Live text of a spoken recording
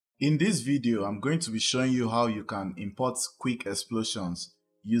In this video, I'm going to be showing you how you can import quick explosions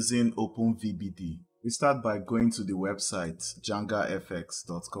using OpenVBD. We start by going to the website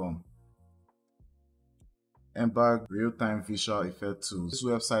jangafx.com. Ember Real-Time Visual Effect Tools. This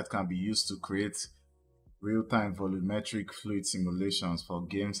website can be used to create real-time volumetric fluid simulations for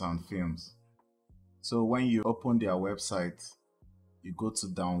games and films. So when you open their website, you go to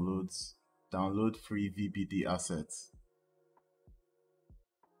Downloads, download free VBD assets.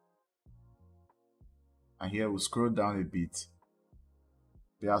 And here we'll scroll down a bit.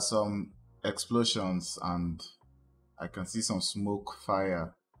 There are some explosions and I can see some smoke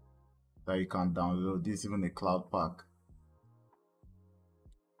fire that you can download. This is even a cloud pack.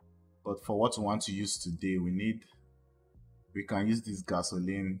 But for what we want to use today, we can use this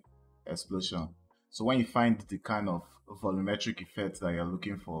gasoline explosion. So when you find the kind of volumetric effect that you're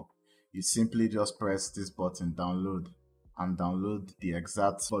looking for, you simply just press this button, download, and download the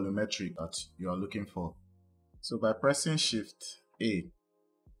exact volumetric that you're looking for. So by pressing Shift A,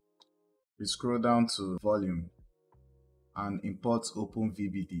 we scroll down to volume and import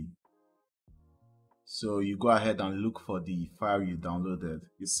OpenVBD. So you go ahead and look for the file you downloaded.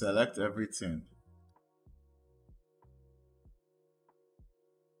 You select everything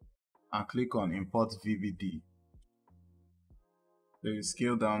and click on import VBD. Then you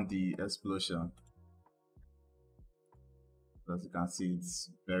scale down the explosion. As you can see, it's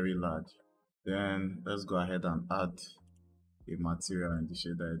very large. Then let's go ahead and add a material in the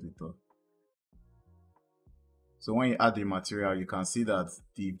shader editor. So when you add the material, you can see that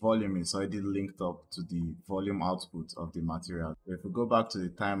the volume is already linked up to the volume output of the material. So if we go back to the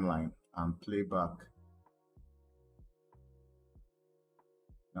timeline and play back,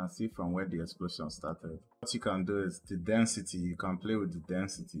 you can see from where the explosion started. What you can do is the density, you can play with the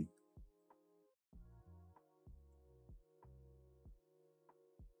density.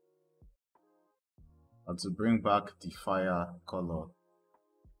 And to bring back the fire color,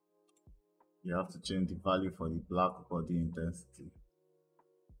 you have to change the value for the black body intensity.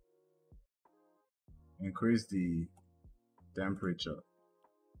 Increase the temperature.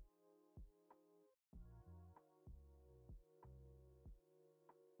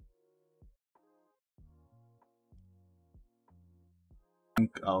 I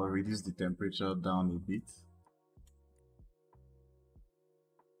think I'll reduce the temperature down a bit.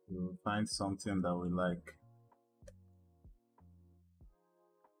 We'll find something that we like.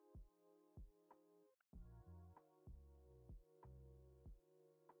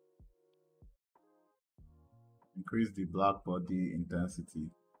 Increase the black body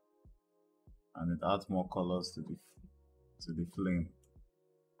intensity and it adds more colors to the flame,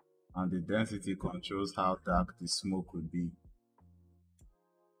 and the density controls how dark the smoke will be.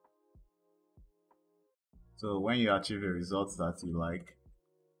 So when you achieve a result that you like,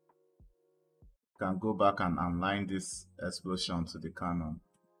 you can go back and align this explosion to the cannon.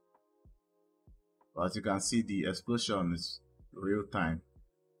 But as you can see, the explosion is real time.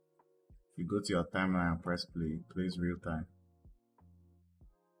 If you go to your timeline and press play, it plays real time.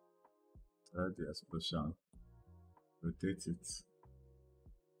 Select the explosion, rotate it.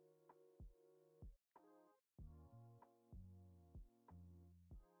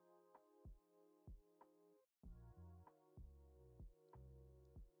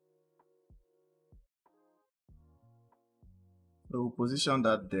 So we'll position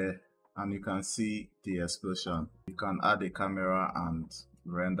that there and you can see the explosion. You can add a camera and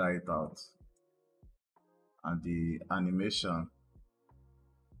render it out. And the animation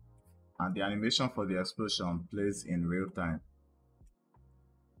for the explosion plays in real time.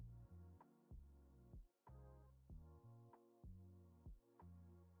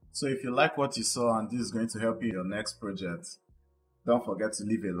 So if you like what you saw and this is going to help you in your next project, don't forget to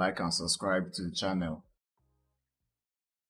leave a like and subscribe to the channel.